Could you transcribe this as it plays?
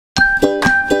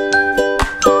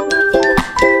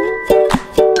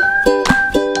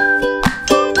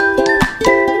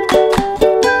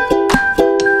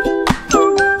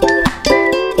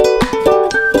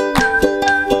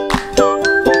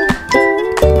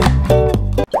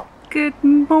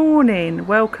morning,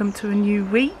 welcome to a new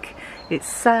week. It's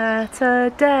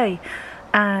Saturday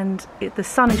and the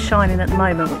sun is shining at the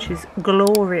moment, which is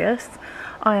glorious.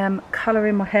 I am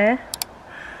colouring my hair,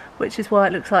 which is why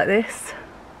it looks like this.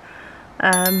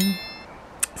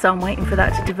 So I'm waiting for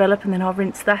that to develop and then I'll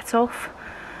rinse that off.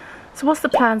 So what's the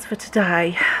plans for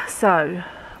today? So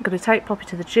I'm going to take Poppy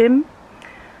to the gym,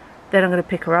 then I'm going to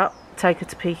pick her up, take her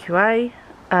to PQA.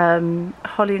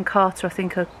 Holly and Carter I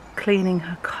think are cleaning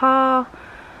her car.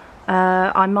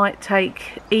 I might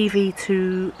take Evie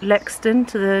to Lexington,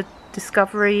 to the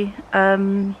Discovery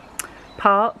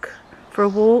Park for a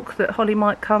walk. That Holly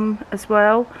might come as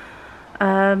well,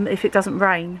 if it doesn't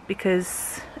rain,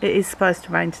 because it is supposed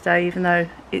to rain today even though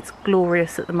it's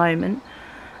glorious at the moment.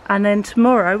 And then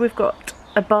tomorrow we've got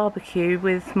a barbecue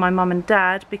with my mum and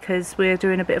dad because we're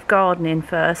doing a bit of gardening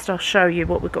first. I'll show you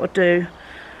what we've got to do.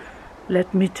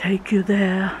 Let me take you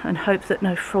there and hope that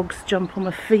no frogs jump on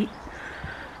my feet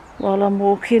while I'm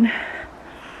walking.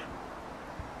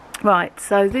 Right,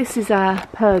 so this is our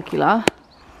pergola,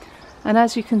 and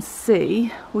as you can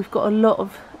see we've got a lot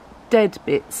of dead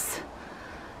bits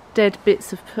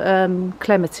of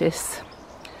clematis.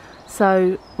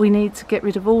 So we need to get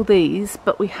rid of all these,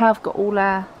 but we have got all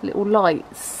our little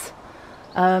lights,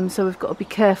 so we've got to be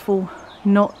careful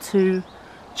not to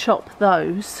chop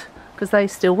those because they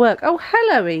still work. Oh,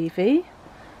 hello Evie.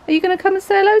 Are you going to come and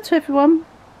say hello to everyone?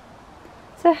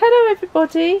 Say hello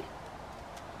everybody.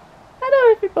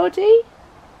 Hello everybody.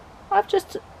 I've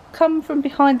just come from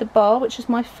behind the bar, which is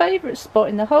my favourite spot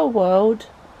in the whole world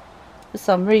for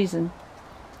some reason.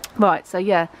 Right, so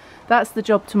yeah, that's the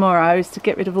job tomorrow, is to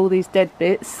get rid of all these dead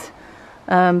bits,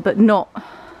 but not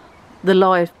the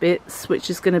live bits, which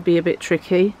is going to be a bit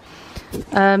tricky.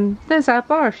 There's our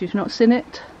bar if you've not seen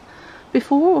it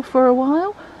before or for a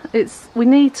while. We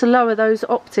need to lower those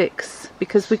optics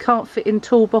because we can't fit in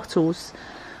tall bottles.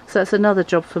 So that's another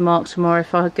job for Mark tomorrow.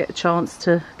 If I get a chance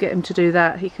to get him to do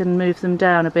that, he can move them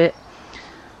down a bit.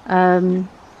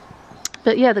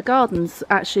 But yeah, the garden's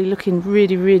actually looking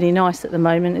really, really nice at the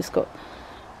moment. It's got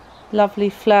lovely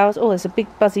flowers. Oh, there's a big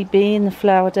buzzy bee in the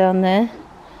flower down there.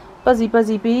 Buzzy,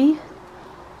 buzzy bee.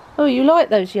 Oh, you like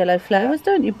those yellow flowers,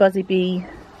 don't you, buzzy bee?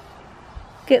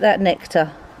 Get that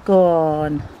nectar. Go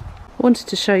on. I wanted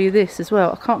to show you this as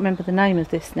well. I can't remember the name of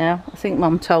this now. I think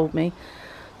Mum told me.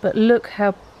 But look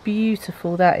how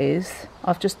beautiful that is.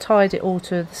 I've just tied it all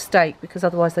to the stake because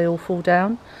otherwise they all fall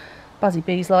down. Buzzy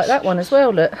bees like that one as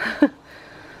well, look.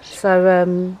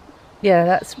 So yeah,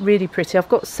 that's really pretty. I've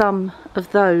got some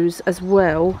of those as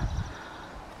well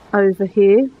over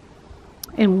here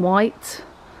in white,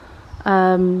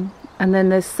 and then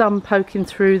there's some poking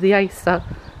through the acer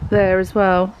there as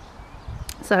well.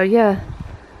 So yeah,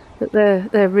 but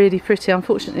they're really pretty.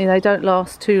 Unfortunately they don't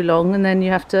last too long and then you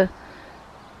have to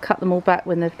cut them all back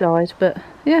when they've died. But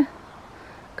yeah,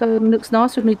 garden looks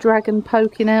nice with me dragon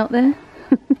poking out there.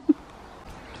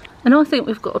 And I think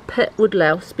we've got a pet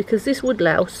woodlouse because this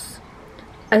woodlouse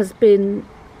has been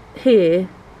here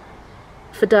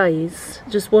for days,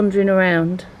 just wandering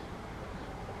around.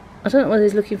 I don't know whether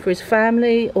he's looking for his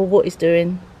family or what he's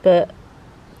doing, but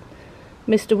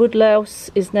Mr.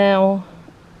 Woodlouse is now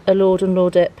a Lord and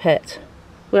Lordette pet.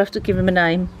 We'll have to give him a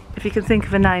name. If you can think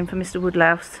of a name for Mr.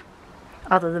 Woodlouse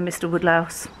other than Mr.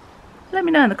 Woodlouse, let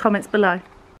me know in the comments below.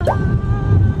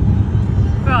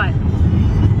 Right,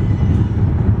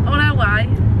 on our way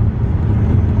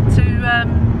to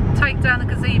take down the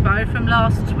gazebo from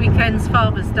last weekend's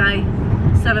Father's Day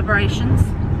celebrations,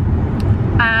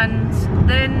 and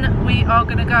then we are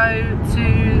going to go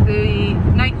to the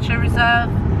nature reserve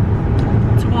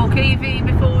to walk Evie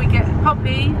before we get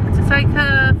Poppy to take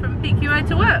her from PQA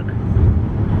to work.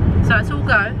 So it's all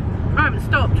go. I haven't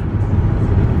stopped.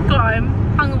 Got home,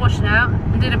 hung the washing out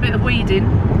and did a bit of weeding,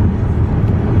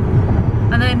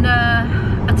 and then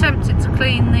attempted to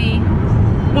clean the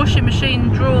washing machine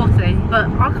drawer thing, but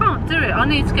I can't do it. I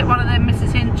need to get one of them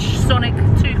Mrs. Hinch sonic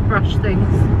toothbrush things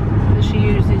that she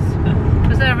uses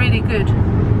because they're really good.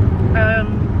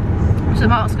 So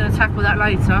Mark's going to tackle that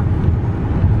later.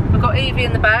 We've got Evie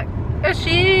in the back. There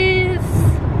she is!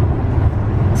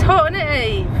 It's hot, isn't it,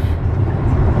 Eve?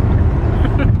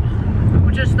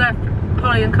 We just left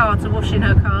Holly and Carter washing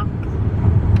her car.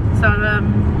 So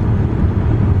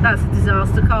that's a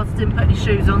disaster. Carter didn't put any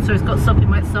shoes on, so he's got sopping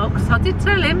wet socks. I did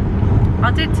tell him.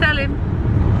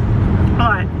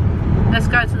 Alright, let's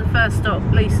go to the first stop,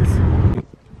 Lisa's.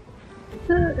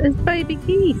 There's baby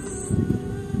geese.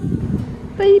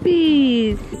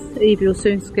 Babies! Evie will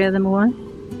soon scare them away.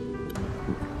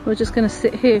 We're just going to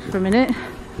sit here for a minute.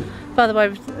 By the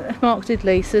way, Mark did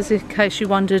Lisa's, in case you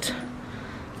wondered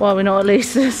why we're not at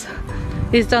Lisa's.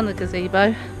 He's done the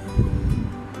gazebo.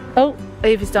 Oh,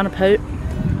 Evie's done a poo.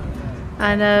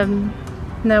 And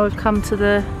now we've come to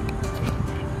the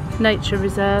nature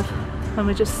reserve and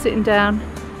we're just sitting down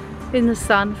in the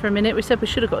sun for a minute. We said we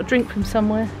should have got a drink from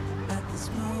somewhere.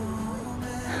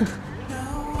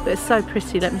 But it's so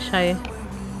pretty, let me show you.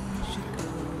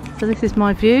 So this is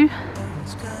my view.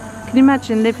 Can you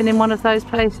imagine living in one of those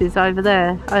places over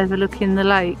there, overlooking the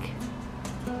lake?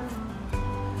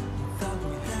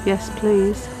 Yes,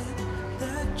 please.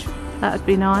 That would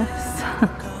be nice.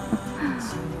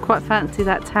 Quite fancy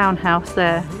that townhouse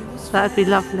there. That would be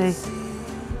lovely.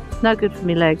 No good for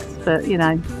me legs, but you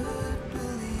know,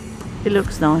 it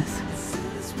looks nice.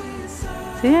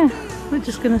 So yeah, we're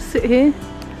just going to sit here.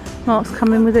 Mark's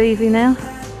coming with Evie now.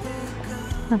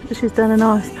 After she's done a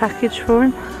nice package for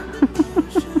him.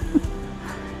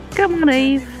 Come on,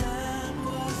 Eve.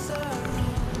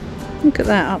 Look at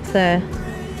that up there.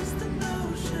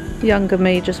 Younger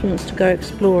me just wants to go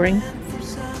exploring.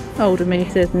 Older me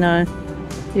says, no,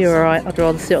 you're alright, I'd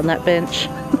rather sit on that bench.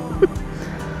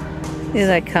 Here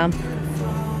they come.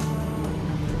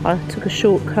 I took a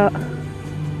shortcut.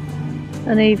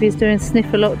 And Evie's doing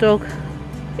sniff a lot dog.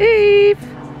 Eve!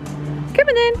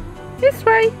 Coming in! This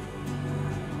way!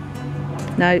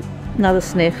 No, another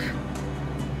sniff.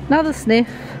 Another sniff.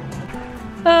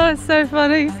 Oh, it's so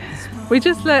funny. We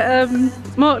just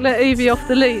Mark let Evie off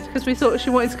the lead because we thought she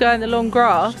wanted to go in the long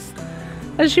grass.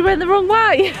 And she went the wrong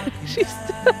way.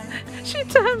 She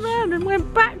turned around and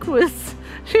went backwards.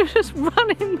 She was just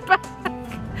running back.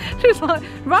 She was like,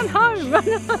 run home, run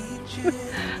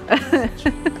home.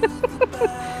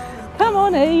 Come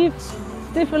on, Eve.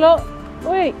 Sniff a lot.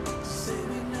 Wait.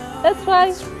 This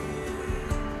way.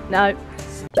 No.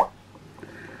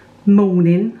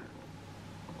 Morning.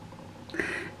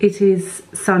 It is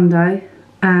Sunday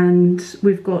and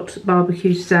we've got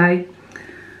barbecue today.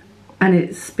 And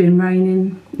it's been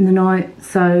raining in the night,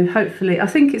 so hopefully, I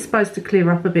think it's supposed to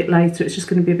clear up a bit later. It's just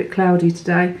going to be a bit cloudy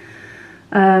today.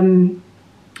 We're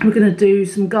going to do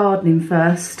some gardening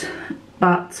first,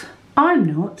 but I'm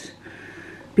not,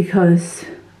 because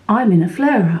I'm in a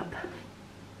flare-up.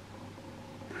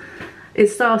 It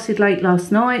started late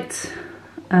last night.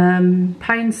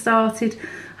 Pain started.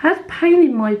 I had pain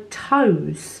in my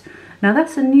toes. Now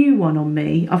that's a new one on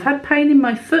me. I've had pain in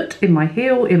my foot, in my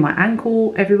heel, in my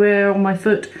ankle, everywhere on my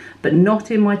foot, but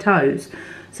not in my toes.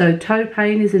 So toe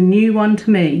pain is a new one to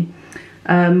me.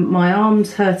 My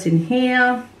arm's hurting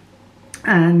here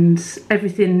and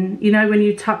everything, you know, when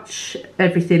you touch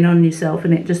everything on yourself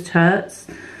and it just hurts.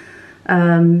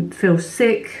 Feel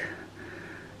sick,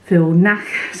 feel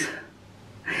knackered.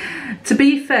 To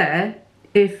be fair,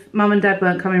 if Mum and Dad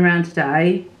weren't coming around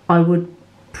today, I would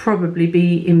probably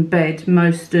be in bed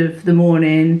most of the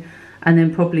morning and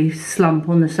then probably slump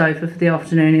on the sofa for the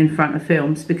afternoon in front of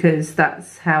films, because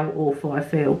that's how awful I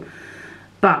feel.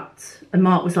 And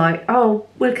Mark was like, oh,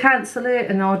 we'll cancel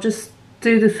it and I'll just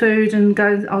do the food and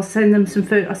go, I'll send them some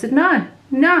food. I said, no,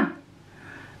 no,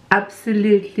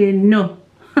 absolutely no.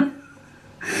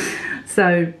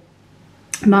 So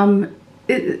Mum,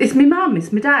 it's my mum,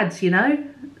 it's my dad, you know.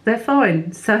 They're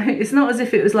fine. So it's not as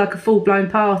if it was like a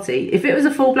full-blown party. If it was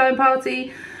a full-blown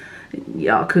party,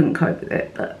 yeah, I couldn't cope with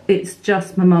it. But it's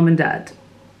just my mum and dad.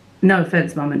 No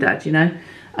offence, mum and dad, you know.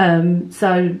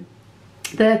 So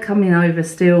they're coming over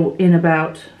still in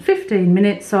about 15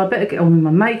 minutes. So I better get on with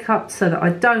my makeup so that I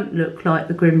don't look like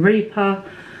the Grim Reaper.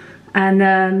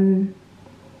 And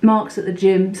Mark's at the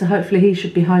gym, so hopefully he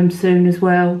should be home soon as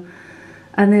well.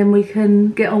 And then we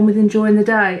can get on with enjoying the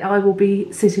day. I will be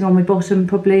sitting on my bottom,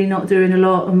 probably not doing a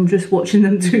lot. I'm just watching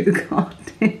them do the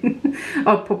gardening.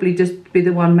 I'll probably just be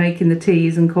the one making the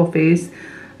teas and coffees.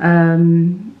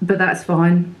 But that's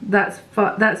fine. That's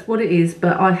what it is.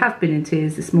 But I have been in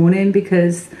tears this morning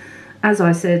because, as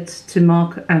I said to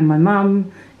Mark and my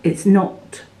mum, it's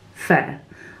not fair.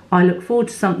 I look forward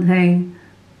to something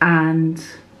and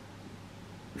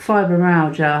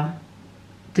fibromyalgia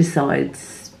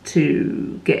decides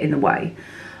to get in the way.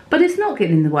 But it's not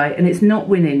getting in the way and it's not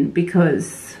winning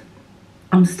because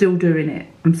I'm still doing it.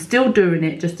 I'm still doing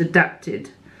it, just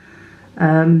adapted.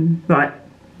 Right,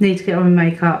 need to get on my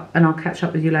makeup and I'll catch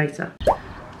up with you later.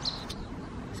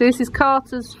 So this is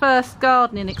Carter's first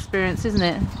gardening experience, isn't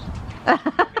it?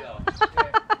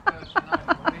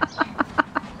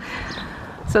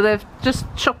 So they're just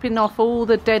chopping off all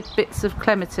the dead bits of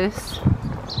clematis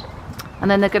and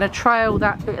then they're going to trail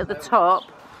that bit at the top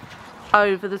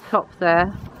over the top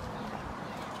there.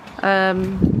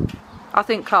 I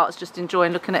think Carter's just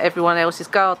enjoying looking at everyone else's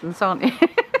gardens, aren't you?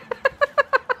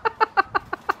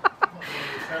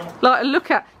 Like,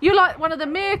 look at, you're like one of the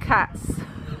meerkats.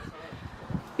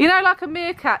 You know, like a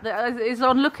meerkat that is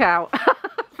on lookout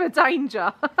for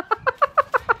danger.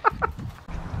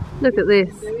 Look at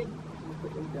this.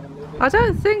 I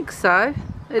don't think so.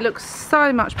 It looks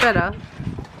so much better.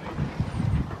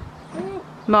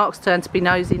 Mark's turn to be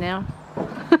nosy now.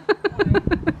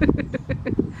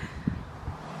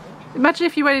 Imagine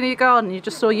if you went into your garden and you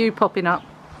just saw you popping up.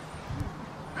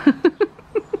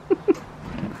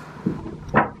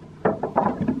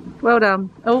 Well done.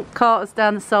 Oh, Carter's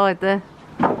down the side there,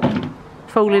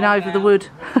 falling over the wood.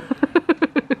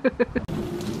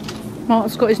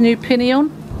 Mark's got his new pinny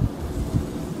on.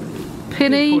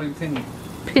 Pinny.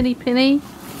 Pinny.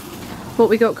 What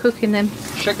we got cooking then?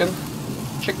 Chicken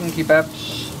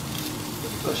kebabs.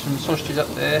 Got some sausages up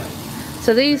there.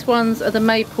 So these ones are the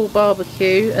maple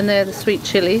barbecue and they're the sweet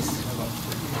chilies.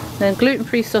 Then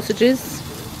gluten-free sausages.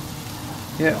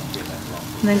 Yeah.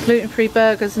 And then gluten-free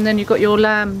burgers, and then you've got your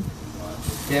lamb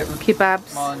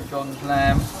kebabs. Mine John's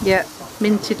lamb. Yeah,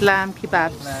 minted lamb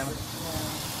kebabs. Lamb.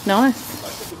 Nice.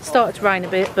 Started to rain a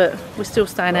bit, but we're still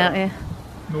staying out here.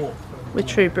 No. We're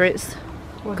true Brits.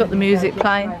 Got the music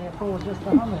playing.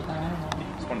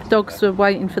 Dogs were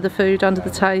waiting for the food under the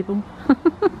table.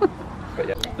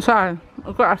 So,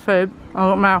 I've got our food. I've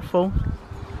got a mouthful.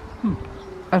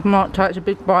 As Mark takes a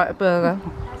big bite of burger.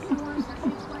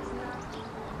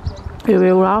 Here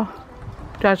we all are.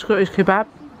 Dad's got his kebab.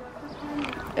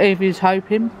 Evie's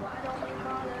hoping.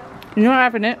 You're not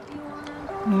having it?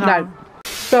 No.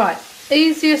 Right,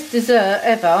 easiest dessert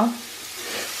ever.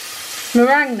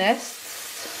 Meringue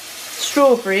nests,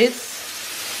 strawberries,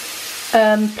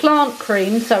 plant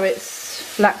cream, so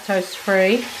it's lactose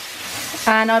free.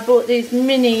 And I bought these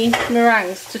mini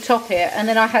meringues to top it, and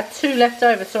then I had 2 left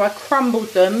over, so I crumbled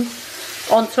them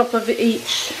on top of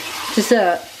each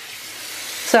dessert.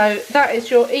 So that is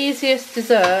your easiest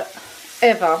dessert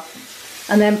ever.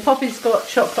 And then Poppy's got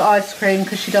chocolate ice cream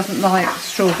because she doesn't like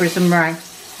strawberries and meringue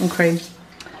and cream.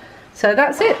 So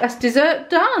that's it, that's dessert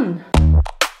done.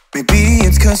 Maybe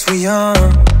it's cause we're young,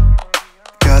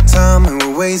 got time and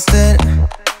we're wasted,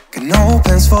 got no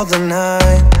plans for the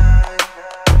night.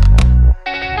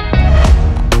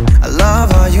 I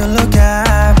love how you look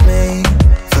at me,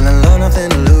 feeling low, nothing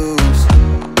to lose.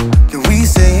 Can we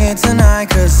stay here tonight,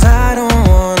 cause I don't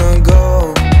wanna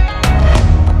go.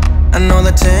 I know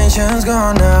the tension's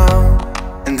gone now,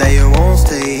 and that you won't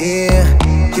stay here.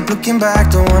 Keep looking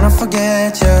back, don't wanna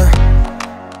forget you.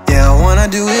 Yeah, I wanna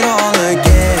do it all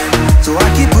again, so I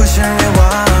keep pushing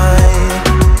rewind,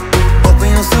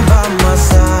 hoping you'll still by my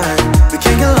side. We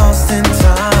can't get lost in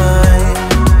time,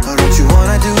 but don't you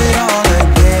wanna do it all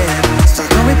again?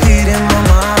 Stuck on repeat in my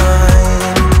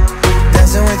mind,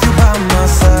 dancing with you by my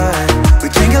side. We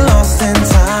can't get lost in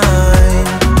time.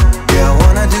 Yeah, I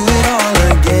wanna do it all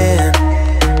again.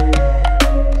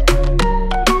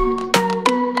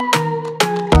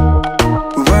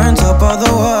 We were on top of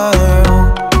the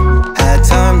world, had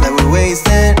time that we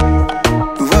wasted.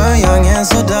 We were young and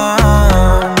so dumb.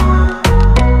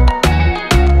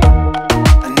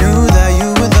 I knew that you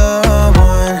were the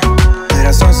one, played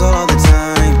our songs all the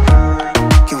time.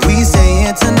 Can we stay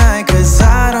here tonight, cause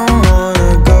I don't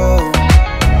wanna go.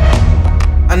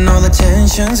 I know the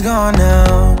tension's gone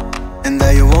now, and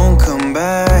that you won't come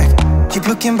back. Keep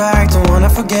looking back, don't wanna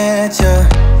forget you.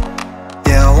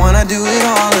 Yeah, I wanna do it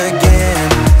all again,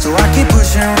 so I keep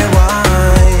pushing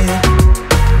rewind,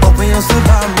 hoping you'll still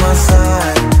by my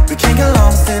side. We can't get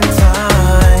lost in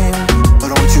time, but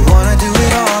don't you wanna do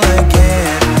it all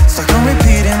again? Stuck on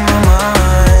repeat in my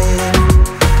mind,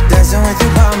 dancing with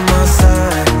you by my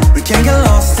side. We can't get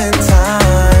lost in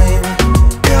time.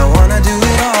 Yeah, I wanna do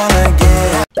it all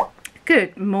again.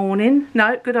 Good morning,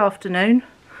 no, good afternoon.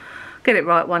 Get it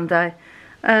right one day.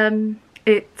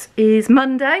 It is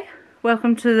Monday.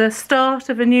 Welcome to the start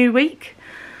of a new week.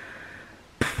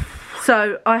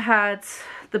 So I had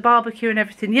the barbecue and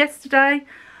everything yesterday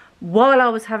while I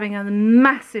was having a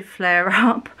massive flare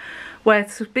up, where,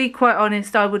 to be quite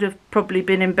honest, I would have probably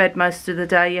been in bed most of the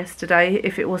day yesterday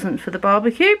if it wasn't for the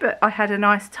barbecue, but I had a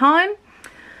nice time.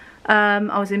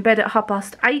 I was in bed at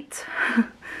 8:30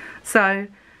 so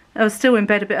I was still in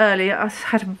bed a bit early. I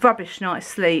had a rubbish night's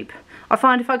sleep. I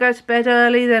find if I go to bed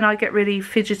early then I get really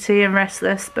fidgety and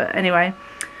restless, but anyway.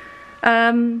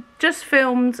 Just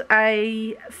filmed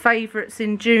a favourites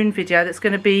in June video that's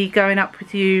going to be going up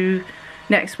with you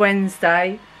next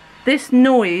Wednesday. This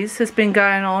noise has been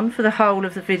going on for the whole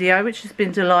of the video, which has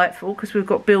been delightful because we've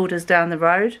got builders down the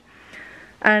road.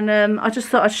 And I just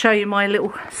thought I'd show you my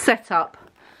little setup.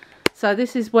 So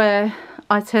this is where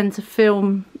I tend to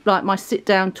film like my sit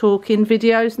down talking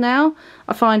videos now.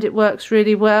 I find it works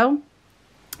really well.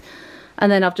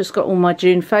 And then I've just got all my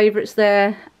June favourites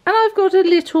there, And I've got a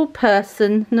little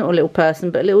person, not a little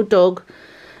person, but a little dog.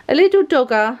 A little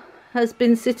dogger has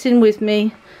been sitting with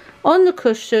me on the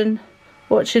cushion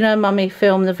watching her mummy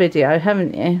film the video,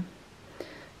 haven't you?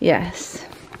 Yes.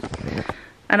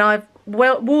 And I've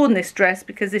worn this dress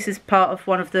because this is part of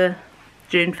one of the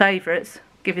June favourites,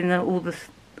 giving all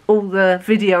the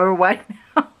video away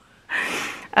now.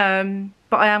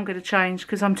 But I am going to change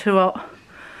because I'm too hot.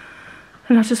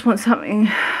 And I just want something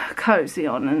cosy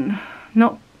on and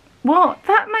not... What?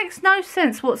 That makes no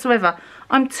sense whatsoever.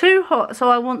 I'm too hot,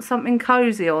 so I want something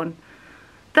cosy on.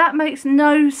 That makes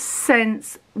no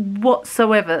sense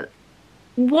whatsoever.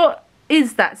 What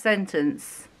is that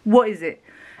sentence? What is it?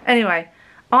 Anyway,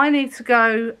 I need to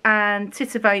go and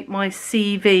titivate my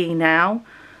CV now,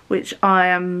 which I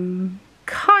am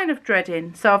kind of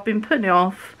dreading. So I've been putting it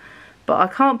off, but I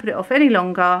can't put it off any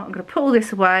longer. I'm going to put all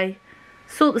this away,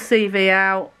 sort the CV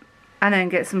out, and then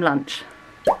get some lunch.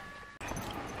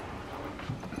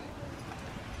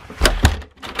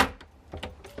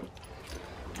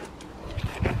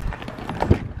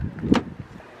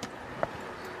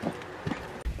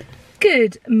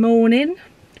 Good morning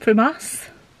from us.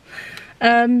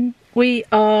 We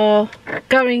are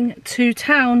going to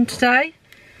town today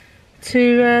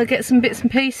to get some bits and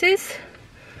pieces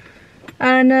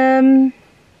and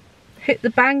hit the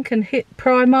bank and hit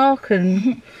Primark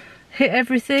and hit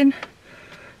everything.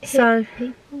 So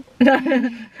no,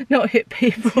 not hit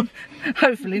people.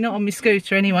 Hopefully not on my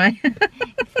scooter anyway.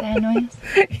 Fair noise.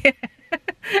 Yeah,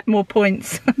 more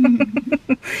points.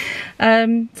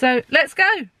 So let's go.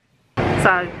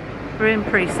 So we're in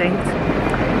precinct.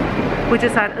 We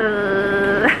just had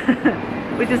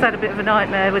we just had a bit of a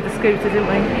nightmare with the scooter, didn't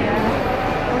we?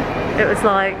 Yeah. It was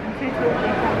like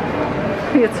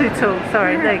you're too tall.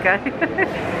 Sorry, there you go.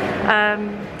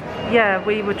 Yeah,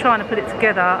 we were trying to put it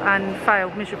together and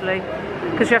failed miserably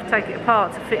because you have to take it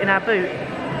apart to fit in our boot.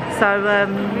 So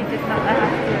We did not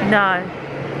have to. no.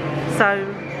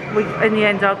 So in the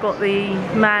end, I got the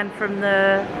man from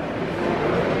the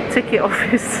ticket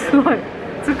office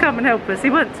to come and help us. He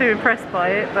wasn't too impressed by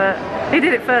it, but he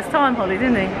did it first time, Holly,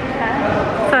 didn't he?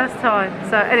 Yeah. First time.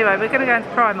 So anyway, we're going to go into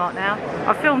Primark now.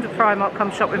 I filmed a Primark Come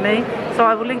Shop With Me, so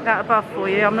I will link that above for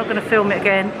you. I'm not going to film it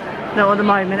again, not at the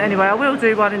moment. Anyway, I will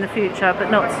do one in the future, but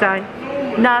not today.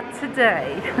 Not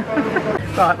today.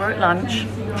 Right, we're at lunch.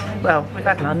 Well, we've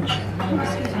had lunch.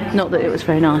 Not that it was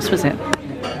very nice, was it?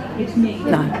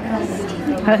 No.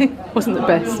 Hey, wasn't the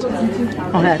best.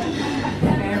 I had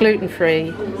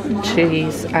gluten-free the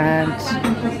cheese and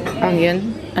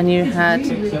onion, and you had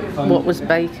what was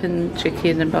bacon,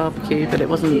 chicken and barbecue, but it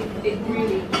wasn't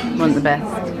the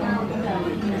best.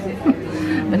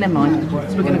 But never mind, so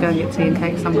we're going to go and get tea and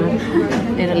cake somewhere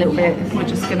in a little bit. We're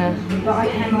just going to, I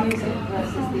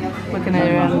don't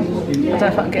know if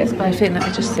I can get us both in, let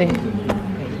me just see.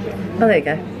 Oh, there you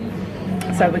go.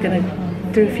 So we're going to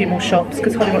do a few more shops,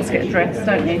 because Holly wants to get a dress,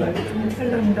 don't you?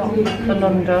 For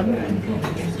London.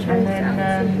 And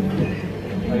then,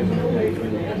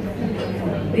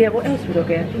 yeah, what else would I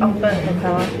get? Oh, birthday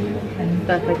cards. And then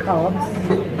go for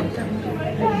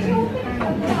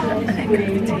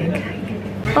tea and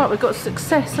cake. Right, we've got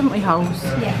success, haven't we, Holes?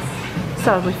 Yes.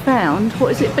 So we found,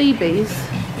 what is it, BB's?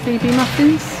 BB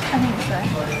muffins? I think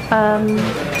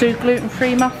so. Do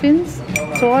gluten-free muffins.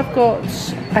 So I've got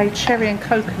a cherry and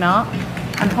coconut,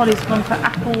 and Holly's gone for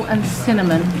apple and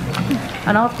cinnamon.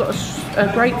 And I've got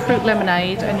a grapefruit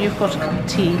lemonade, and you've got a cup of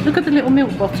tea. Look at the little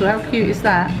milk bottle, how cute is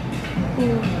that?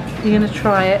 Ooh. You're going to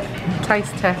try it,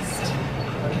 taste test.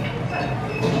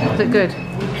 Is it good?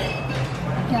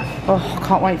 Yeah. Oh, I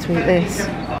can't wait to eat this.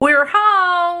 We're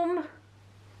home!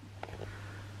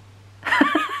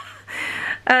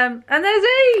 And there's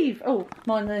Eve! Oh,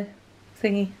 mind the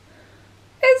thingy.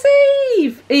 It's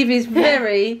Eve! Eve is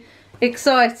very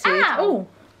excited. Ow.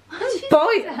 Oh,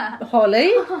 bite,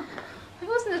 Holly. Oh, it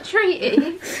wasn't a treat,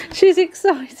 Eve. She's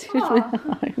excited.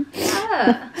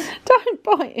 Oh. Don't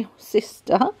bite your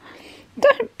sister.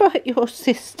 Don't bite your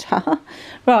sister.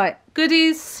 Right,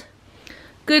 goodies,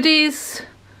 goodies,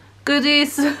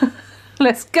 goodies.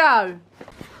 Let's go.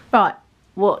 Right,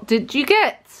 what did you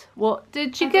get? What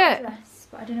did you get? Dress,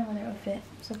 but I don't know whether it'll fit,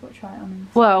 so I've got to try it on.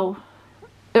 Well,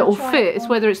 it'll Try fit. it It's on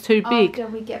whether it's too big. After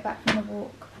we get back from the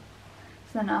walk.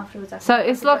 So then afterwards I can So put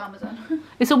it's my like pajamas on.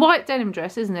 it's a white denim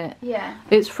dress, isn't it? Yeah.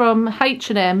 It's from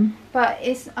H&M. But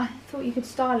I thought you could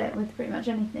style it with pretty much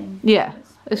anything. Yeah, So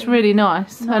it's really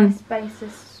nice. nice And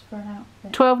basis for an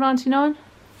outfit. $12.99.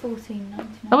 $14.99.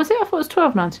 Oh, was it? I thought it was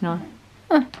 $12.99.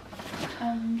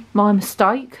 My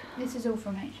mistake. This is all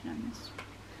from H&M.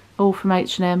 All from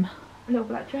H&M. A little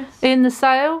black dress. In the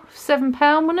sale, £7,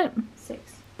 wasn't it?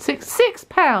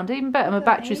 £6, even better. My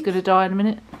battery's going to die in a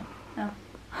minute.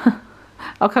 Oh.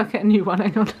 I'll go get a new one,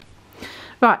 hang on.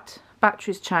 Right,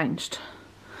 battery's changed.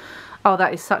 Oh,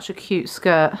 that is such a cute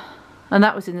skirt. And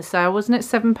that was in the sale, wasn't it?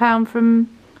 £7 from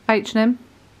H&M?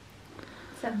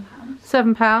 £7.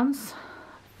 £7.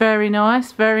 Very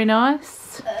nice, very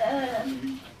nice.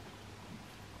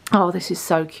 Oh, this is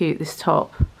so cute, this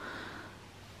top.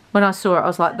 When I saw it, I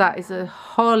was like, that is a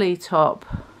holly top.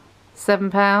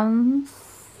 £7.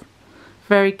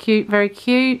 Very cute, very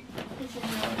cute.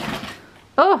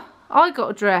 Oh, I got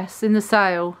a dress in the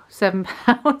sale. £7.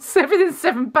 Everything's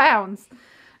 £7.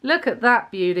 Look at that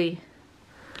beauty.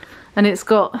 And it's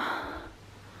got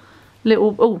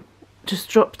little, oh, just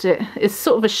dropped it. It's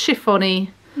sort of a chiffon-y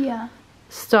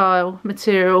style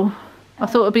material. I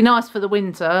thought it'd be nice for the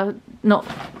winter. Not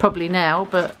probably now,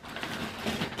 but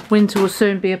winter will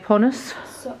soon be upon us.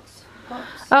 Socks,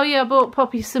 pops. Oh yeah, I bought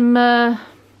Poppy some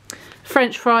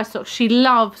French fry socks. She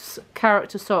loves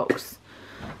character socks.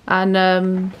 And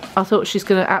I thought she's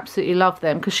going to absolutely love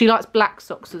them because she likes black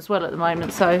socks as well at the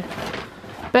moment. So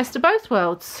best of both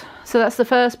worlds. So that's the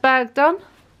first bag done.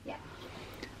 Yeah.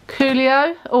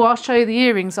 Coolio. Oh, I'll show you the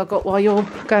earrings I got while you're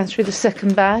going through the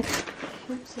second bag.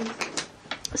 Oopsies.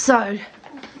 So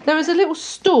there is a little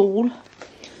stall.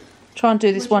 Try and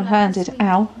do this one-handed.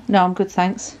 Ow. No, I'm good,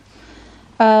 thanks.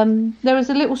 There is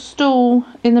a little stall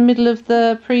in the middle of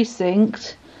the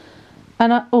precinct.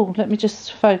 And oh, let me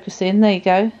just focus in. There you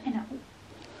go.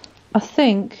 I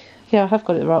think, yeah, I have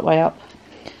got it the right way up.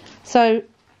 So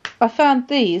I found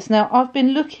these. Now I've been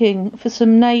looking for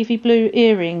some navy blue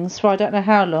earrings for I don't know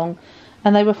how long,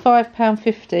 and they were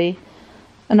 £5.50,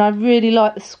 and I really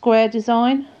like the square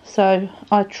design, so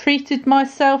I treated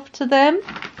myself to them.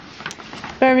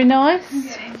 Very nice.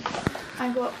 Okay.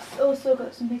 I also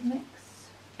got some big mix.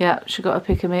 Yeah, she got a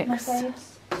pick a mix. My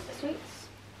faves. Sweets.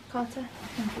 Carter.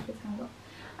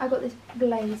 I got this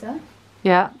blazer.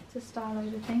 Yeah. To style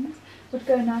over things. Would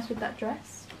go nice with that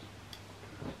dress.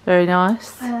 Very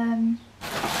nice.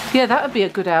 Yeah, that would be a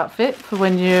good outfit for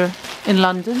when you're in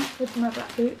London. With my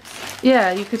black boots.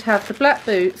 Yeah, you could have the black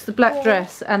boots, the black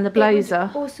dress and the blazer.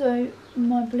 Also,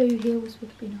 my blue heels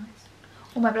would be nice.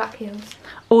 Or my black heels.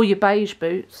 Or your beige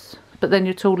boots, but then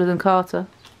you're taller than Carter.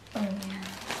 Oh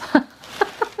yeah.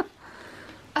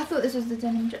 I thought this was the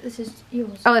denim dress. This is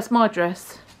yours. Oh, that's my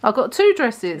dress. I got two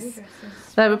dresses. Two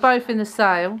dresses. They were both in the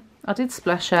sale. I did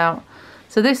splash out.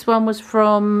 So this one was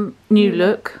from New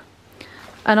Look,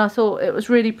 and I thought it was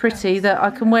really pretty that I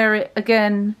can wear it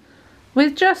again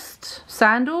with just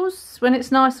sandals when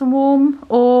it's nice and warm,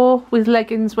 or with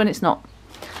leggings when it's not.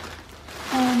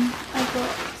 I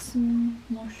got some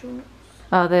more shorts.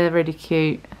 Oh, they're really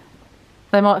cute.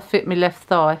 They might fit me left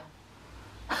thigh.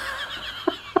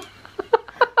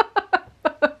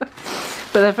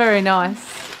 But they're very nice.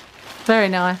 Very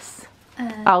nice.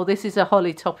 Oh, this is a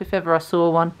holly top if ever I saw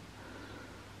one.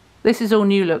 This is all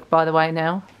New Look, by the way,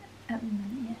 now. At the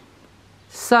moment, yeah.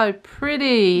 So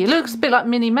pretty. It looks a bit like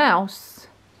Minnie Mouse.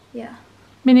 Yeah.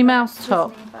 Minnie Mouse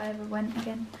top. Disney if I ever went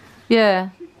again. Yeah.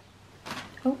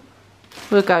 Oh.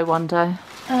 We'll go one day.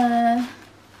 And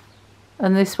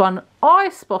this one, I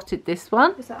spotted this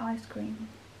one. Is that ice cream?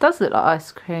 Does look like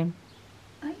ice cream.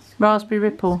 Ice cream. Raspberry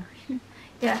Ripple.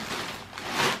 Yeah.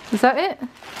 Is that it?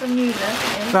 From New Look,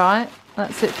 it is. Right.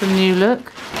 That's it from New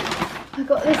Look. I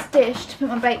got this dish to put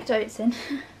my baked oats in.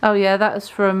 Oh yeah, that was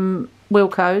from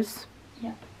Wilco's.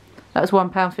 Yeah. That was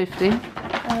 £1.50.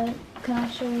 Can I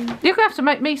show you? You're going to have to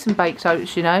make me some baked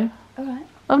oats, you know. Alright.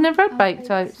 I've never had I'll baked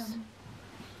bake oats. some.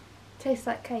 Tastes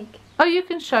like cake. Oh, you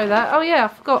can show that. Oh yeah, I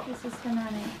forgot. This is for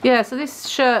Nanny. Yeah, so this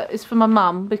shirt is for my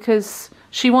mum because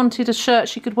she wanted a shirt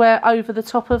she could wear over the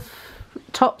top of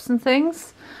tops and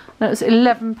things. And it was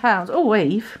 £11. Oh,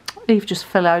 Eve just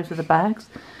fell over the bags.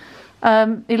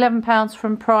 £11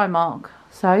 from Primark.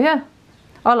 So yeah,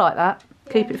 I like that.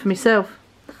 Yeah. Keep it for myself.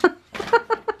 I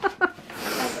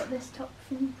got this top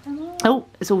from Primark. Oh,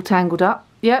 it's all tangled up.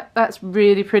 Yeah, that's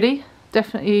really pretty.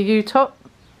 Definitely a U top.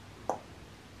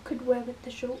 Could wear with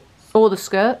the shorts. Or the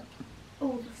skirt.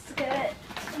 Or the skirt.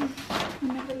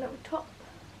 Another little top.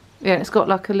 Yeah, it's got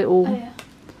like a little... Oh yeah.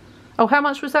 Oh, how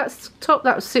much was that top?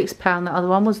 That was £6, that other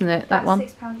one, wasn't it? That one?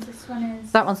 £6, this one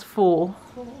is... That one's £4.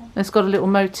 It's got a little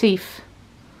motif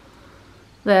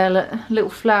there, little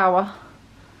flower.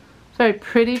 Very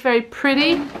pretty, very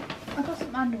pretty. I got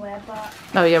some underwear, but...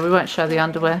 Oh yeah, we won't show the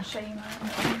underwear. I'll show you my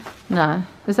underwear. No.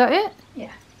 Is that it?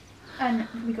 Yeah. And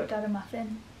we got Dad a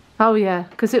muffin. Oh yeah,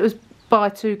 because it was buy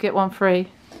two, get one free.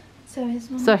 So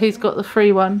he's got the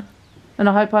free one. And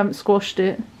I hope I haven't squashed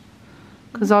it.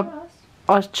 Because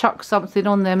I chucked something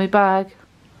on there in my bag.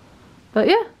 But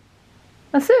yeah,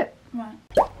 that's it. Right.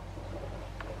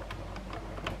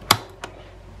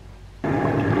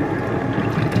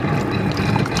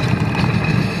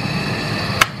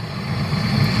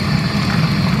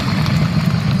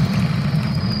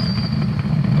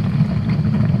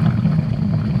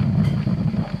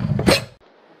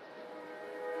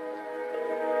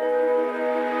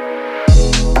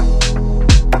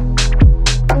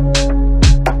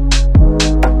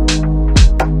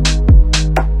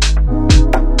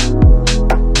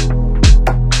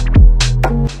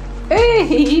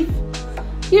 Eve,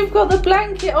 you've got the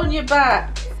blanket on your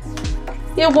back.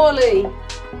 Yeah, Wally.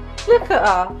 Look at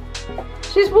her.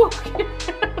 She's walking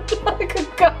around like a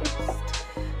ghost.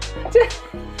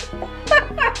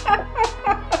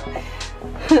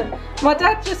 My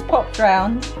dad just popped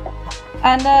round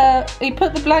and he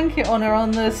put the blanket on her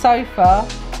on the sofa,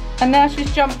 and now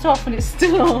she's jumped off and it's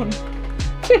still on.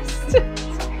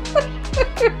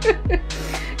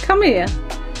 Come here.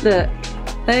 Look.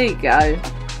 There you go.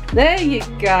 There you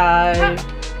go.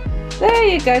 There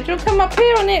you go. Do you want to come up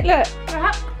here on it? Look.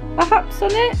 A hups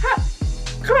on it.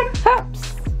 Come on.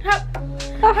 Hups.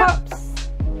 A hups.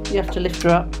 You have to lift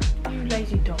her up. You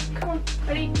lazy dog. Come on.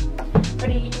 Ready?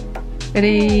 Ready?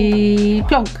 Ready.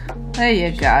 Plonk. There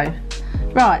you go.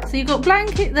 Right, so you've got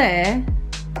blanket there,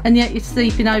 and yet you're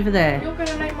sleeping over there. You're going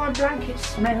to make my blanket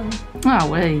smell.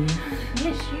 Oh, wee.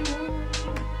 Yes, you will.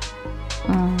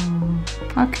 Oh,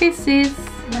 our kisses.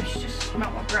 No, she just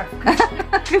smelled my breath.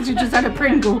 Because you just had a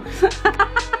Pringle.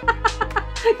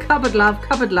 Cupboard love,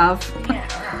 cupboard love. Yeah.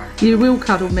 You will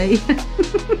cuddle me.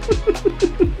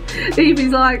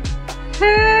 Evie's like,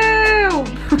 help.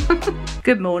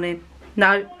 Good morning.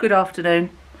 No, good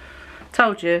afternoon.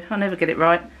 Told you, I never get it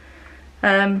right.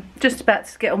 Just about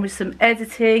to get on with some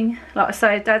editing. Like I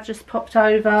say, Dad just popped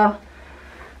over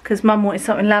because Mum wanted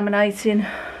something laminating,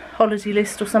 holiday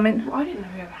list or something. I didn't know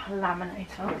you had a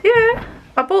laminator. Yeah,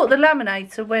 I bought the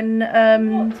laminator when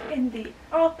What in the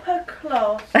upper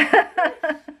class?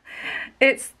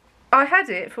 I had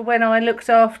it for when I looked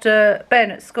after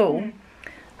Ben at school,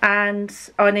 and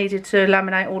I needed to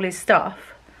laminate all his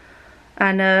stuff,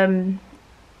 and then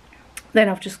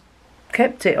I've just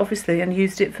kept it obviously and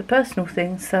used it for personal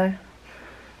things. So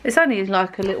it's only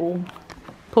like a little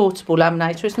portable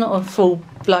laminator, it's not a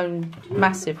full-blown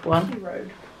massive one.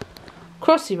 Road.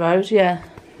 Crossy Road, yeah.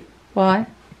 Why?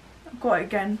 I got it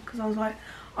again because I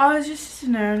was just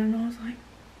sitting there and I was like,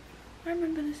 I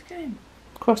remember this game.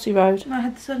 Crossy Road. And I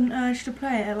had the sudden urge to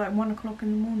play it at like 1 o'clock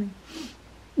in the morning.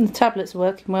 And the tablet's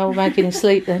working well, making him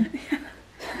sleep then.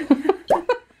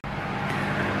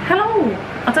 Hello!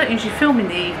 I don't usually film in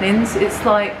the evenings, it's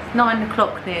like 9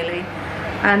 o'clock nearly,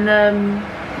 and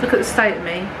look at the state of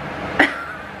me.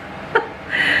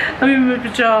 I'm in my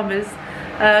pyjamas.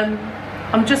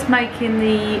 I'm just making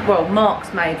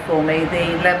Mark's made for me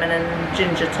the lemon and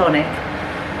ginger tonic.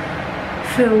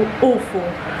 Feel awful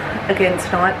again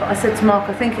tonight, but I said to Mark,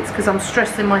 I think it's because I'm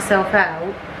stressing myself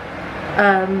out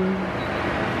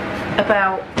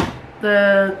about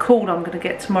the call I'm going to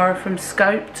get tomorrow from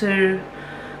Scope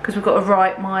because we've got to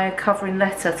write my covering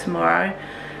letter tomorrow,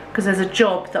 because there's a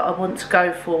job that I want to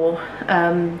go for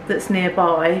that's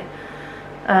nearby,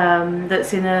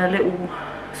 that's in a little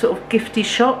sort of gifty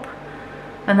shop,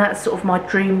 and that's sort of my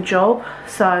dream job.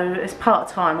 So it's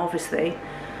part-time obviously,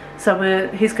 so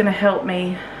he's going to help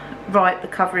me write the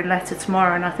covering letter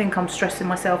tomorrow, and I think I'm stressing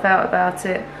myself out about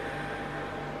it,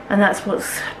 and that's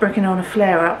what's bringing on a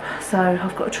flare-up. So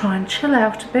I've got to try and chill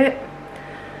out a bit.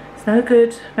 It's no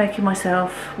good making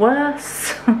myself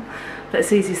worse, but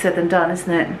it's easier said than done,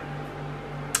 isn't it?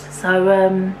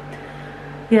 So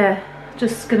yeah,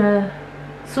 just gonna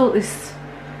sort this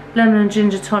lemon and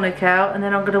ginger tonic out, and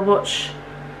then I'm gonna watch,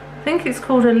 I think it's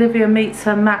called Olivia Meets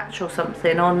Her Match or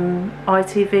something on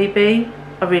ITVB.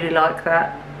 I really like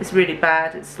that. It's really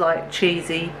bad, it's like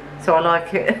cheesy, so I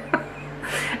like it.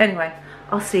 Anyway,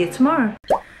 I'll see you tomorrow.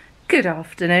 Good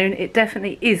afternoon. It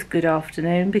definitely is good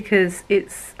afternoon because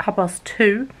it's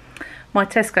 2:30. My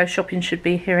Tesco shopping should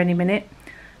be here any minute,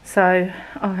 so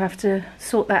I'll have to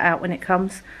sort that out when it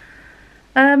comes.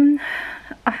 I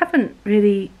haven't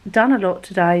really done a lot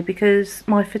today because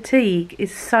my fatigue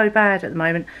is so bad at the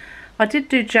moment. I did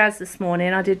do jazz this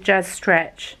morning, I did jazz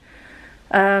stretch,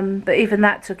 but even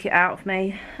that took it out of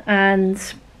me,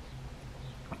 and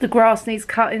the grass needs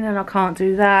cutting and I can't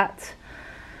do that.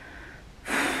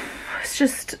 It's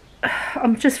just,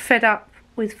 I'm just fed up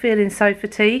with feeling so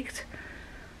fatigued.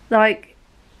 Like,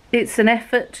 it's an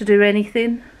effort to do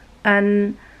anything,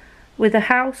 and with a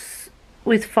house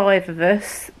with 5 of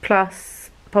us,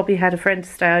 plus probably had a friend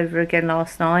stay over again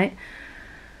last night,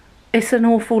 it's an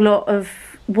awful lot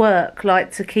of work,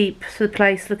 like to keep the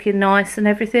place looking nice and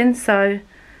everything. So,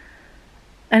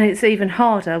 and it's even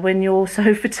harder when you're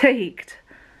so fatigued.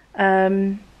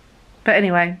 But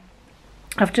anyway,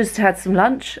 I've just had some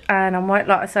lunch and I'm like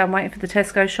I say, I'm waiting for the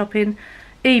Tesco shopping.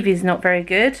 Evie's not very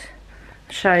good.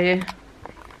 I'll show you.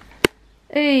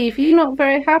 Eve, you're not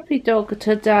very happy dog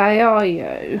today, are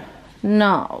you?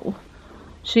 No.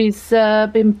 She's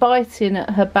been biting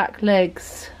at her back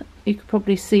legs. You could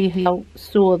probably see how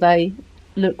sore they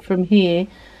look from here.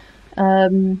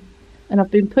 And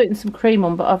I've been putting some cream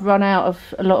on, but I've run out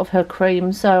of a lot of her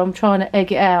cream, so I'm trying to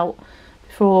egg it out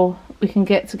before we can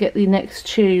get the next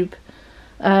tube.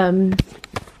 But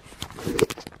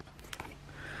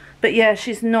yeah,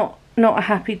 she's not a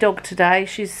happy dog today.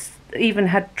 She's even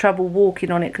had trouble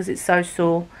walking on it because it's so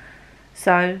sore.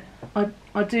 So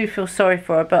I do feel sorry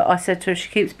for her, but I said to her, if she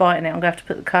keeps biting it, I'm going to have to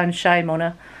put the cone of shame on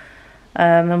her.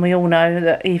 And we all know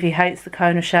that Evie hates the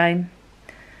cone of shame.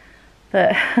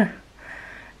 But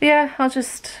yeah, I'm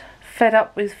just fed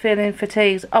up with feeling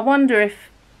fatigued. I wonder if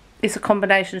it's a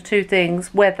combination of two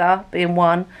things, weather being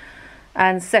one,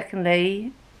 and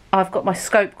secondly, I've got my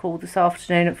scope call this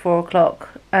afternoon at 4 o'clock,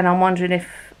 and I'm wondering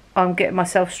if I'm getting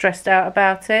myself stressed out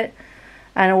about it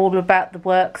and all about the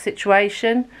work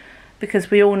situation,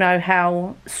 because we all know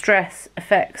how stress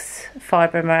affects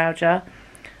fibromyalgia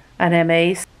and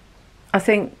ME. I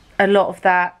think a lot of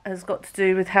that has got to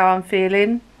do with how I'm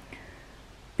feeling,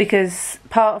 because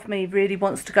part of me really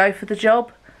wants to go for the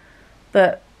job,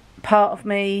 but part of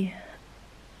me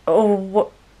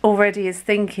already is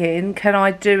thinking, can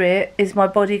I do it? Is my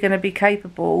body going to be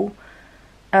capable?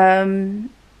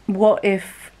 What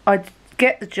if I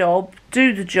get the job,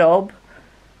 do the job,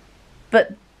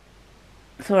 but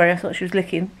sorry, I thought she was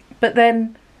licking, but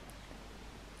then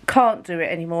can't do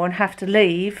it anymore and have to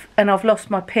leave, and I've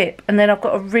lost my PIP, and then I've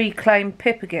got to reclaim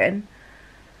PIP again.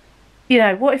 You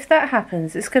know, what if that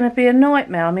happens? It's going to be a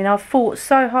nightmare. I mean, I've fought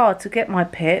so hard to get my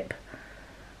PIP,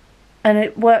 and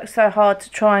it worked so hard to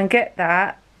try and get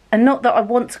that. And not that I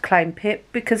want to claim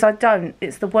PIP, because I don't.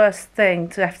 It's the worst thing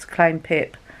to have to claim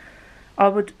PIP. I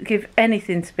would give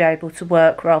anything to be able to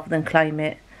work rather than claim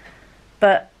it.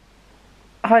 But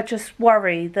I just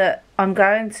worry that I'm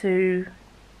going to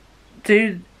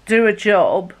do a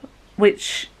job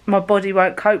which my body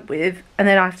won't cope with, and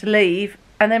then I have to leave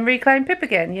and then reclaim PIP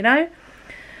again, you know.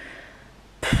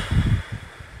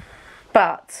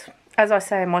 But as I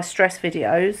say in my stress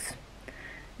videos,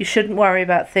 you shouldn't worry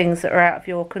about things that are out of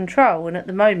your control, and at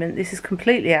the moment this is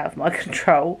completely out of my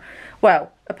control.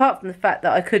 Well, apart from the fact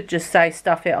that I could just say,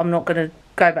 stuff it, I'm not going to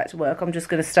go back to work, I'm just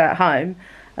going to stay at home,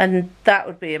 and that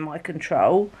would be in my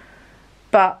control.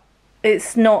 But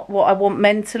it's not what I want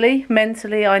mentally.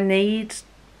 Mentally I need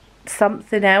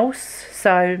something else.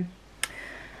 So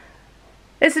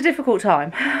it's a difficult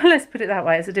time. Let's put it that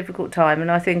way. It's a difficult time,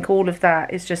 and I think all of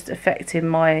that is just affecting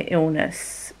my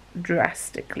illness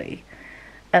drastically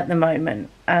at the moment.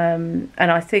 And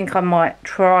I think I might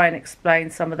try and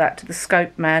explain some of that to the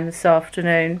scope man this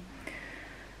afternoon.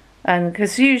 And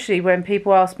because usually when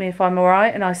people ask me if I'm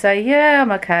alright and I say, yeah,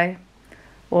 I'm okay,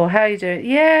 or how you doing?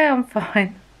 Yeah, I'm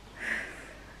fine.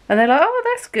 And they're like, oh,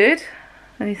 that's good.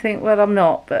 And you think, well, I'm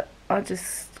not, but I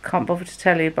just can't bother to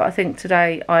tell you. But I think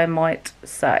today I might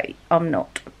say I'm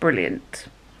not brilliant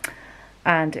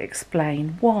and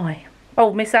explain why.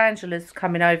 Oh, Miss Angela's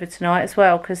coming over tonight as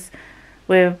well, because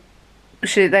they're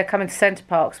coming to Centre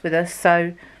Parks with us,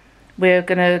 so we're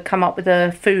going to come up with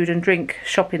a food and drink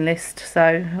shopping list,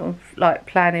 so like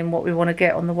planning what we want to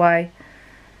get on the way.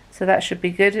 So that should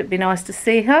be good. It'd be nice to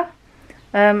see her,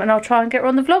 and I'll try and get her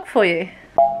on the vlog for you.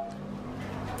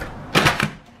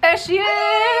 There she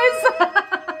is!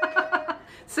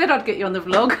 Said I'd get you on the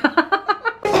vlog.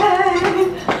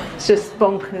 It's just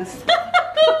bonkers.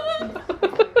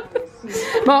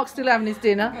 Mark's still having his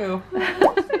dinner. Oh.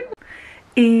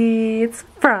 It's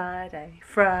Friday,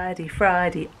 Friday,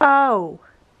 Friday. Oh,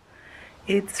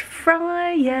 it's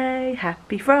Friday,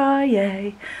 happy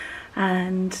Friday.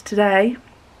 And today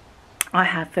I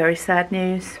have very sad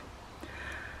news.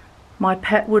 My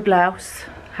pet woodlouse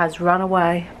has run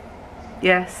away.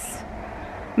 Yes,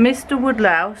 Mr.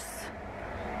 Woodlouse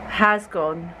has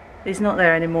gone. He's not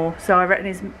there anymore. So I reckon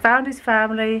he's found his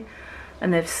family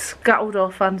and they've scuttled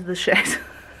off under the shed.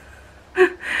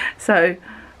 So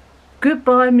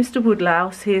goodbye, Mr.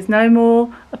 Woodlouse. He is no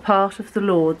more a part of the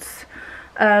Lords.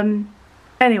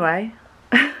 Anyway,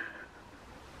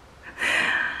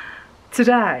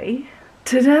 today,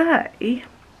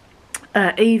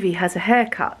 Evie has a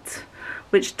haircut,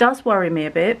 which does worry me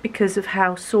a bit because of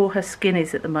how sore her skin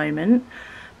is at the moment.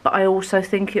 but I also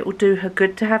think it will do her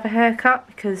good to have a haircut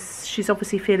because she's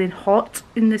obviously feeling hot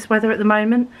in this weather at the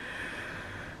moment.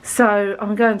 So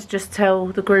I'm going to just tell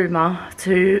the groomer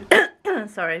to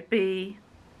sorry, be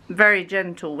very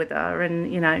gentle with her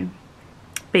and, you know,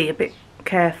 be a bit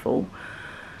careful.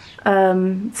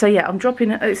 So yeah, I'm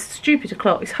dropping, it's stupid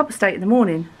o'clock, it's 8:30 in the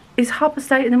morning. It's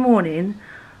 8:30 in the morning.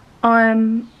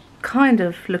 I'm kind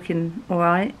of looking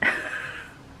alright.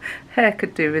 Hair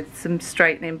could do with some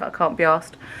straightening, but I can't be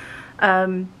asked.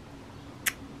 And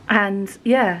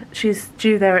yeah, she's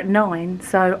due there at 9,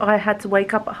 so I had to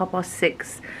wake up at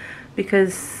 6:30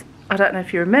 because I don't know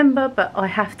if you remember, but I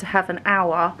have to have an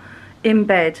hour in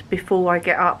bed before I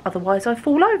get up, otherwise I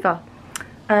fall over.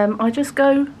 I just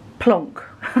go plonk.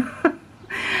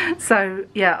 So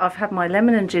yeah, I've had my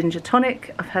lemon and ginger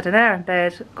tonic, I've had an hour in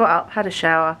bed, got up, had a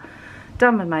shower,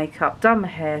 done my makeup, done my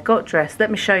hair, got dressed.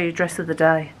 Let me show you dress of the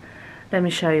day. Let me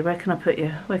show you, where can I put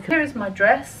you? Here is my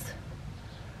dress.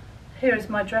 Here is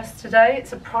my dress today.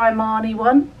 It's a Primani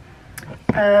one.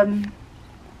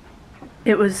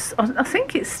 It was, I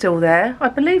think it's still there. I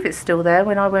believe it's still there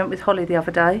when I went with Holly the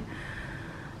other day.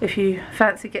 If you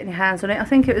fancy getting your hands on it. I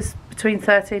think it was between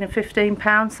 £13 and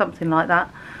 £15, something like that.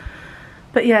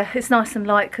 But yeah, it's nice and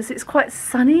light because it's quite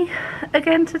sunny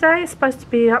again today. It's supposed to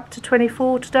be up to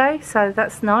 24 today, so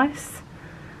that's nice.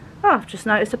 Oh, I've just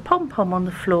noticed a pom-pom on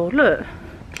the floor, look.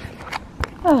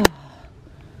 Oh,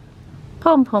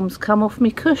 pom-pom's come off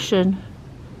me cushion.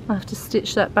 I have to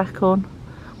stitch that back on.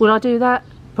 Will I do that?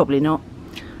 Probably not.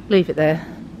 Leave it there.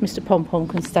 Mr. Pom-pom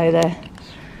can stay there.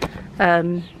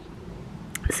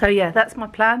 So yeah, that's my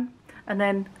plan. And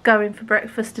then going for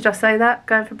breakfast, did I say that?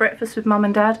 Going for breakfast with Mum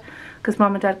and Dad, because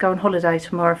Mum and Dad go on holiday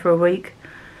tomorrow for a week.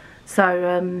 So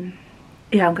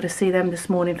yeah, I'm going to see them this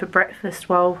morning for breakfast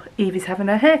while Evie's having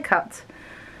her haircut.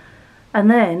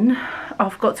 And then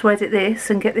I've got to edit this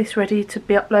and get this ready to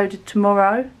be uploaded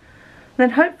tomorrow. And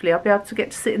then hopefully I'll be able to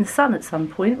get to sit in the sun at some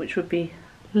point, which would be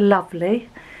lovely.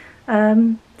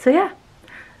 So yeah,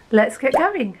 let's get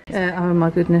going. Oh my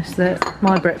goodness,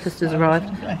 my breakfast has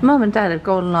arrived. Mum and Dad have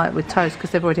gone like with toast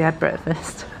because they've already had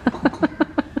breakfast.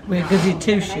 We're busy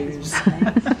two shoes.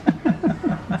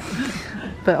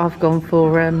 But I've gone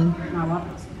for a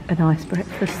nice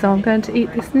breakfast, so I'm going to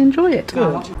eat this and enjoy it. Good.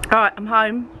 Alright, I'm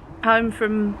home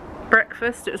from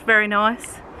breakfast. It was very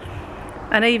nice.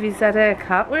 And Evie's had a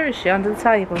haircut. Where is she? Under the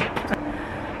table.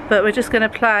 But we're just going to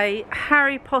play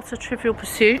Harry Potter Trivial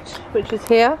Pursuit, which is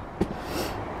here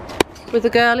with the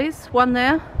girlies. One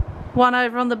there, one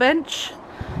over on the bench.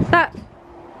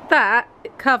 That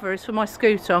cover is for my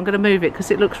scooter. I'm going to move it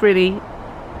because it looks really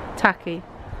tacky.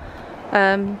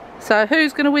 So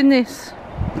who's going to win this?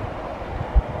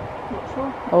 Not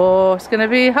sure. Oh, it's going to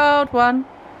be a hard one.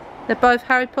 They're both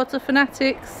Harry Potter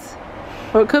fanatics.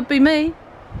 Or it could be me.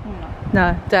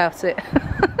 No, doubt it.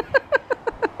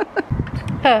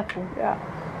 Purple. Yeah.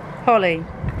 Holly.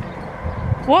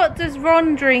 What does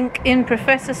Ron drink in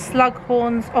Professor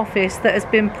Slughorn's office that has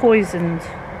been poisoned?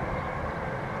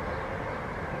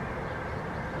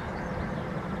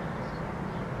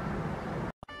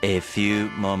 A few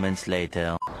moments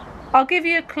later. I'll give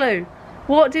you a clue.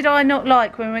 What did I not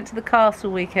like when we went to the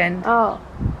castle weekend? Oh.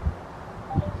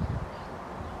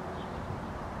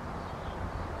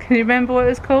 Can you remember what it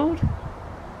was called?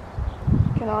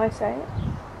 Can I say it?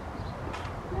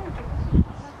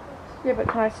 Yeah, but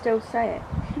can I still say it?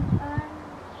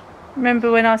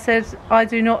 Remember when I said I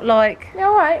do not like... Yeah,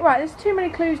 alright, right, there's too many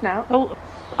clues now. Oh,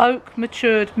 oak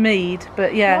matured mead,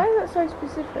 but yeah. Why is that so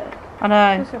specific? I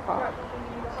know. What's your part?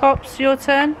 Pops, your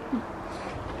turn.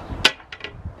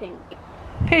 Pink.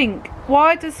 Pink.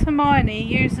 Why does Hermione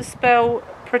use the spell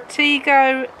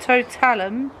Protego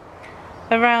Totalum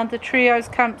around the trio's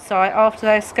campsite after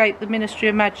they escape the Ministry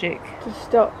of Magic? To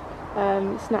stop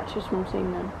snatchers from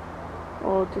seeing them.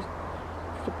 Or just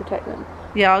to protect them.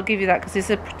 Yeah, I'll give you that because it's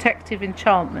a protective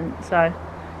enchantment, so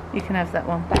you can have that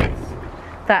one.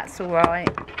 That's alright.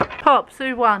 Pops,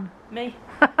 who won? Me.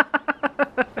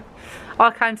 I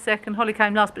came second, Holly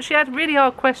came last, but she had really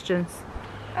hard questions.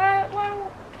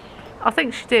 Well... I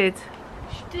think she did.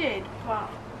 She did,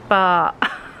 But...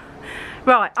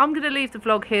 Right, I'm going to leave the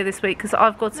vlog here this week because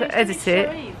I've got to edit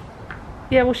it.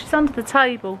 Yeah, well, she's under the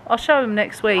table. I'll show him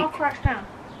next week. I'll crash down.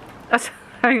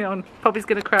 Hang on, Poppy's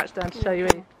going to crouch down to show you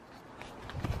Eve.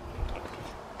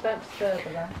 Don't disturb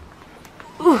her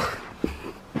though.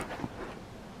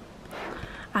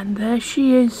 And there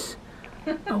she is,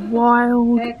 a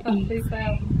wild Eve.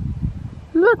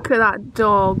 Look at that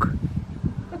dog.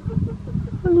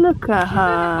 Look at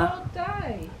her.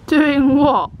 Doing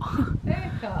what?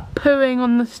 Pooing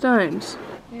on the stones.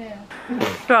 Yeah.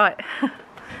 Right.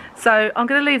 So I'm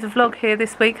going to leave the vlog here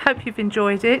this week. Hope you've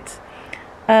enjoyed it.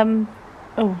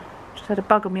 Oh, just had a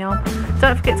bug on my arm.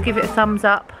 Don't forget to give it a thumbs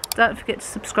up. Don't forget to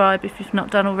subscribe if you've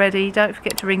not done already. Don't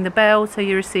forget to ring the bell so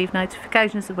you receive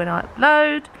notifications of when I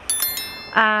upload.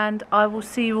 And I will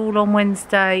see you all on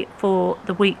Wednesday for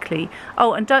the weekly.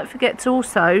 Oh, and don't forget to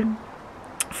also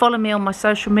follow me on my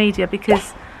social media,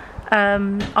 because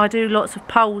I do lots of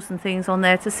polls and things on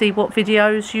there to see what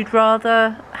videos you'd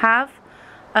rather have.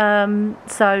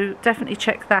 So definitely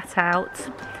check that out.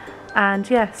 And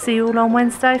yeah, see you all on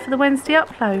Wednesday for the Wednesday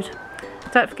upload.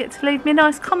 Don't forget to leave me a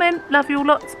nice comment. Love you all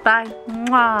lots. Bye.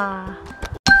 Mwah.